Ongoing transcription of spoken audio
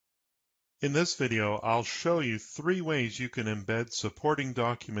In this video, I'll show you 3 ways you can embed supporting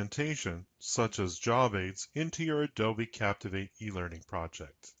documentation, such as job aids, into your Adobe Captivate e-learning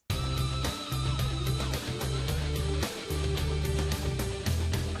project.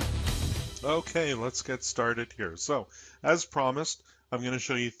 Okay, let's get started here. So, as promised, I'm going to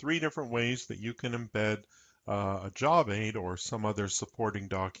show you 3 different ways that you can embed a job aid or some other supporting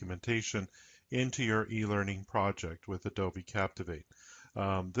documentation into your e-learning project with Adobe Captivate.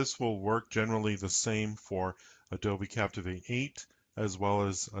 This will work generally the same for Adobe Captivate 8 as well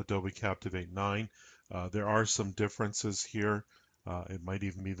as Adobe Captivate 9. There are some differences here. It might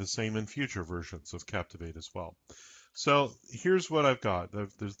even be the same in future versions of Captivate as well. So here's what I've got.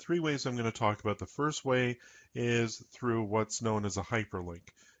 There's 3 ways I'm going to talk about. The first way is through what's known as a hyperlink.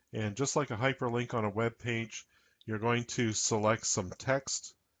 And just like a hyperlink on a web page, you're going to select some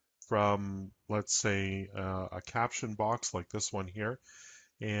text from, let's say, a caption box like this one here.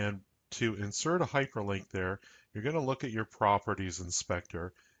 And to insert a hyperlink there, you're going to look at your properties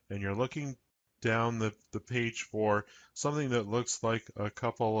inspector, and you're looking down the page for something that looks like a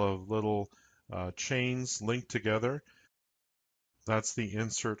couple of little chains linked together. That's the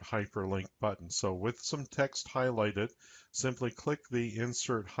insert hyperlink button. So with some text highlighted, simply click the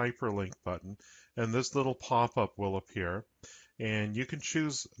insert hyperlink button, and this little pop-up will appear. And you can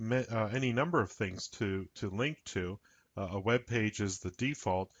choose any number of things to link to. A web page is the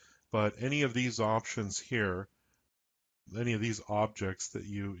default, but any of these options here, any of these objects that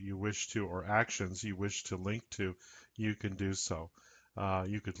you wish to, or actions you wish to link to, you can do so.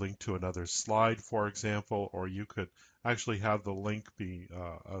 You could link to another slide, for example, or you could actually have the link be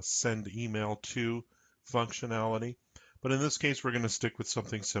a send email to functionality. But in this case, we're going to stick with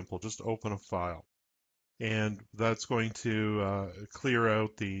something simple. Just open a file. And that's going to clear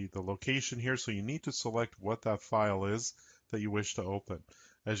out the location here. So you need to select what that file is that you wish to open.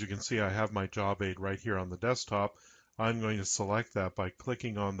 As you can see, I have my job aid right here on the desktop. I'm going to select that by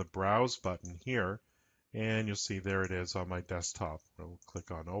clicking on the Browse button here, and you'll see there it is on my desktop. We'll click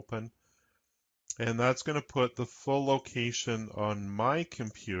on Open, and that's going to put the full location on my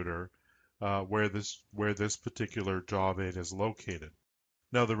computer where this particular job aid is located.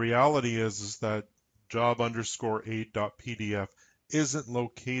 Now the reality is that job_aid.pdf isn't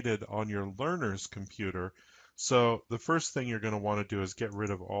located on your learner's computer. So the first thing you're going to want to do is get rid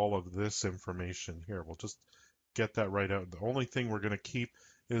of all of this information here. We'll just get that right out. The only thing we're going to keep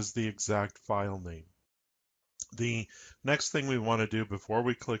is the exact file name. The next thing we want to do before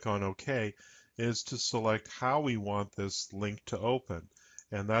we click on OK is to select how we want this link to open.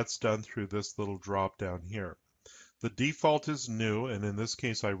 And that's done through this little drop down here. The default is new, and in this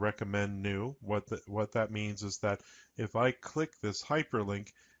case I recommend new. What that means is that if I click this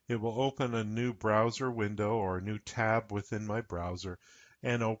hyperlink, it will open a new browser window or a new tab within my browser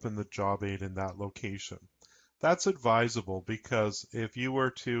and open the job aid in that location. That's advisable because if you were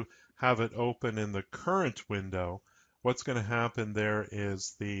to have it open in the current window, what's going to happen there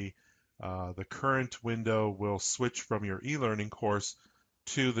is the current window will switch from your e-learning course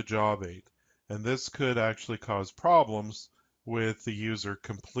to the job aid. And this could actually cause problems with the user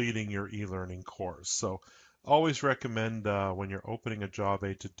completing your e-learning course. So always recommend when you're opening a job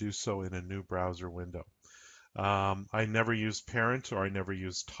aid to do so in a new browser window. I never use parent or I never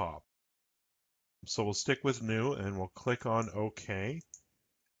use top. So we'll stick with new and we'll click on OK.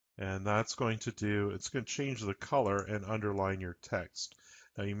 And that's going to it's going to change the color and underline your text.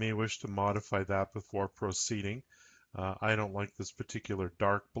 Now you may wish to modify that before proceeding. I don't like this particular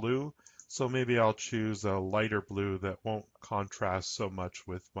dark blue, so maybe I'll choose a lighter blue that won't contrast so much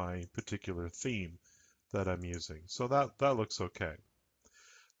with my particular theme that I'm using. So that looks okay.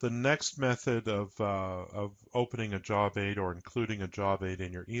 The next method of opening a job aid or including a job aid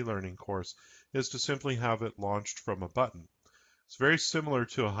in your e-learning course is to simply have it launched from a button. It's very similar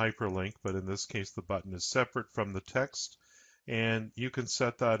to a hyperlink, but in this case the button is separate from the text, and you can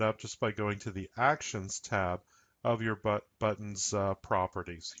set that up just by going to the Actions tab of your button's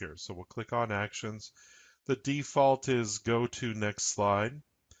properties here. So we'll click on Actions. The default is Go to Next Slide.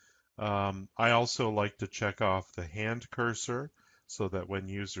 I also like to check off the hand cursor so that when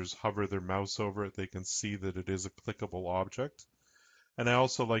users hover their mouse over it, they can see that it is a clickable object. And I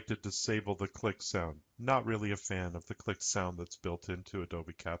also like to disable the click sound. Not really a fan of the click sound that's built into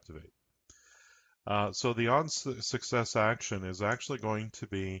Adobe Captivate. So the on success action is actually going to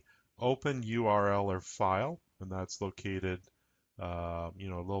be open URL or file, and that's located, a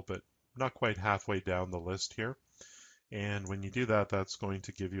little bit, not quite halfway down the list here. And when you do that, that's going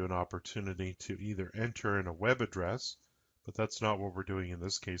to give you an opportunity to either enter in a web address, but that's not what we're doing in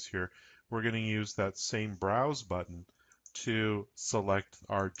this case here. We're going to use that same browse button to select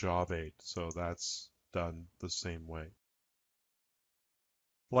our job aid. So that's done the same way.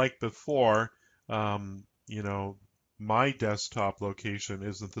 Like before, my desktop location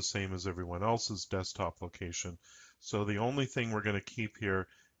isn't the same as everyone else's desktop location. So the only thing we're going to keep here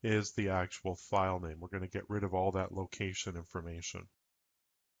is the actual file name. We're going to get rid of all that location information.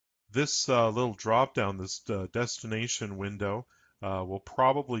 This little drop down, this destination window, will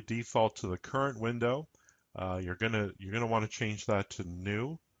probably default to the current window. You're gonna want to change that to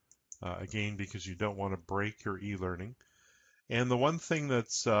new, again, because you don't want to break your e-learning. And the one thing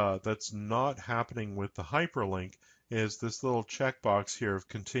that's not happening with the hyperlink is this little checkbox here of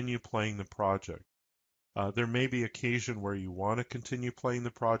continue playing the project. There may be occasion where you want to continue playing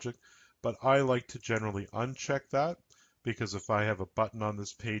the project, but I like to generally uncheck that because if I have a button on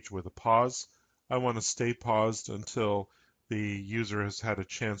this page with a pause, I want to stay paused until the user has had a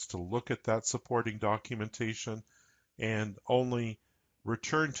chance to look at that supporting documentation and only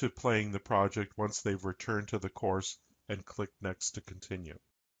return to playing the project once they've returned to the course and click next to continue.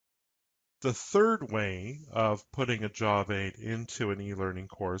 The third way of putting a job aid into an e-learning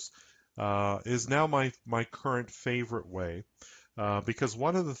course is now my current favorite way, because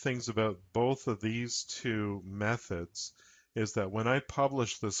one of the things about both of these two methods is that when I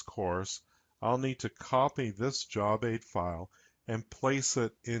publish this course, I'll need to copy this job aid file and place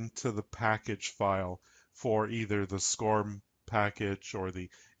it into the package file for either the SCORM package or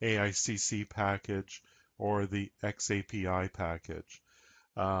the AICC package or the XAPI package,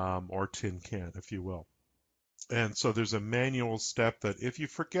 or tin can, if you will. And so there's a manual step that if you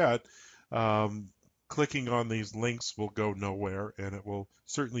forget, um, clicking on these links will go nowhere and it will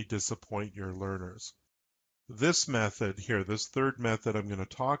certainly disappoint your learners. This method here, this third method I'm going to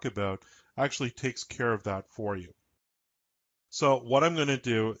talk about, actually takes care of that for you. So what I'm going to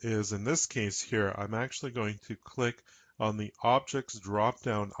do is, in this case here, I'm actually going to click on the Objects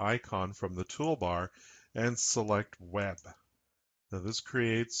drop-down icon from the toolbar and select Web. Now this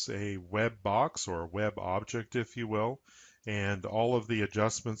creates a web box or a web object, if you will, and all of the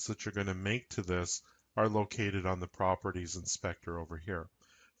adjustments that you're going to make to this are located on the Properties Inspector over here.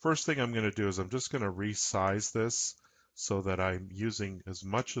 First thing I'm going to do is I'm just going to resize this so that I'm using as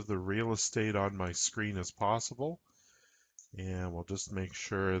much of the real estate on my screen as possible. And we'll just make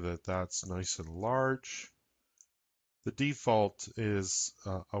sure that that's nice and large. The default is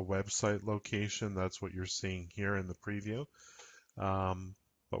a website location. That's what you're seeing here in the preview.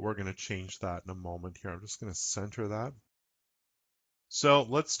 But we're going to change that in a moment here. I'm just going to center that. So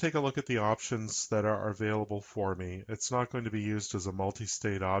let's take a look at the options that are available for me. It's not going to be used as a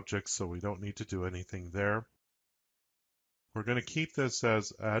multi-state object, so we don't need to do anything there. We're going to keep this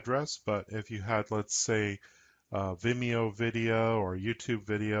as address, but if you had, let's say, Vimeo video or YouTube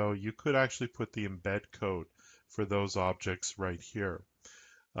video, you could actually put the embed code for those objects right here.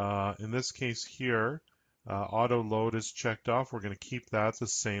 In this case here, auto load is checked off. We're going to keep that the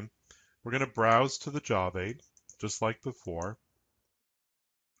same. We're going to browse to the job aid, just like before.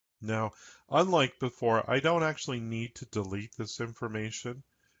 Now, unlike before, I don't actually need to delete this information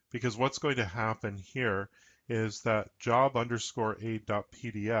because what's going to happen here is that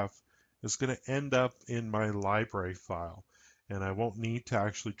job_aid.pdf is going to end up in my library file, and I won't need to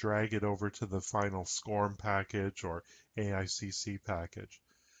actually drag it over to the final SCORM package or AICC package.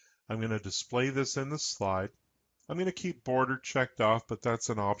 I'm going to display this in the slide. I'm going to keep border checked off, but that's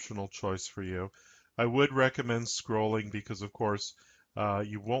an optional choice for you. I would recommend scrolling because, of course,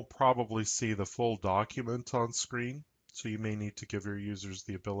 you won't probably see the full document on screen, so you may need to give your users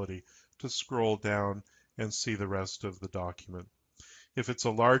the ability to scroll down and see the rest of the document. If it's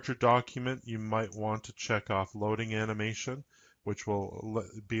a larger document, you might want to check off loading animation, which will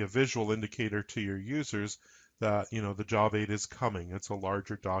be a visual indicator to your users that the job aid is coming. It's a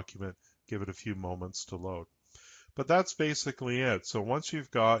larger document. Give it a few moments to load. But that's basically it. So once you've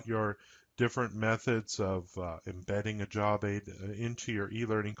got your different methods of embedding a job aid into your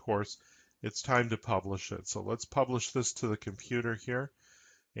e-learning course, it's time to publish it. So let's publish this to the computer here,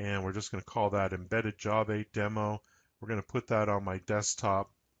 and we're just going to call that Embedded Job Aid Demo. We're going to put that on my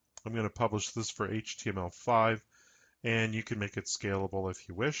desktop. I'm going to publish this for HTML5, and you can make it scalable if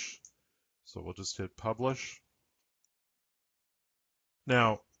you wish. So we'll just hit publish.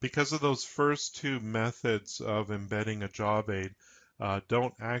 Now, because of those first two methods of embedding a job aid,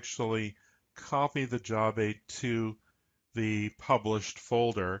 don't actually copy the job aid to the published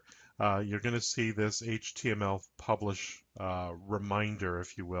folder. You're going to see this HTML publish reminder,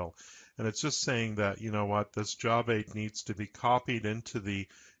 if you will. And it's just saying that, you know what, this job aid needs to be copied into the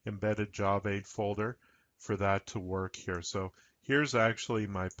embedded job aid folder for that to work here. So here's actually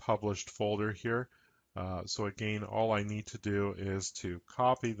my published folder here. So again, all I need to do is to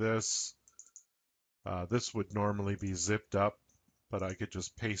copy this. This would normally be zipped up, but I could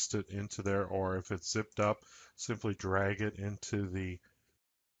just paste it into there, or if it's zipped up, simply drag it into the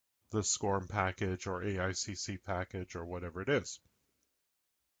SCORM package or AICC package or whatever it is.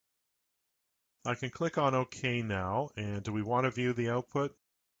 I can click on OK now, and do we want to view the output?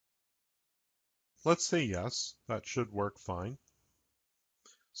 Let's say yes, that should work fine.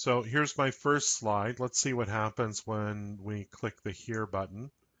 So here's my first slide. Let's see what happens when we click the Here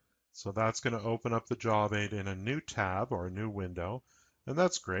button. So that's going to open up the job aid in a new tab or a new window, and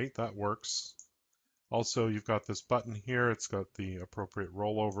that's great, that works. Also, you've got this button here, it's got the appropriate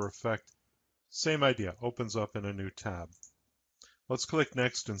rollover effect. Same idea, opens up in a new tab. Let's click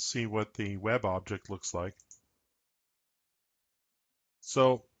next and see what the web object looks like.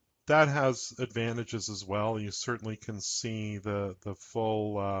 So that has advantages as well. You certainly can see the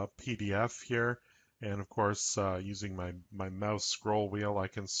full PDF here. And of course, using my mouse scroll wheel, I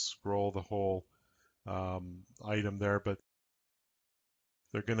can scroll the whole item there, but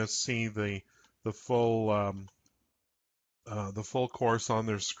they're going to see the full the full course on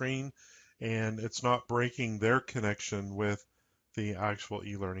their screen, and it's not breaking their connection with the actual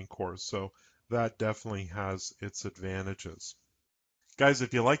e-learning course. So that definitely has its advantages. Guys,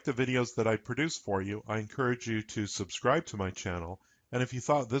 if you like the videos that I produce for you, I encourage you to subscribe to my channel. And if you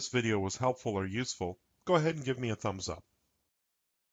thought this video was helpful or useful, go ahead and give me a thumbs up.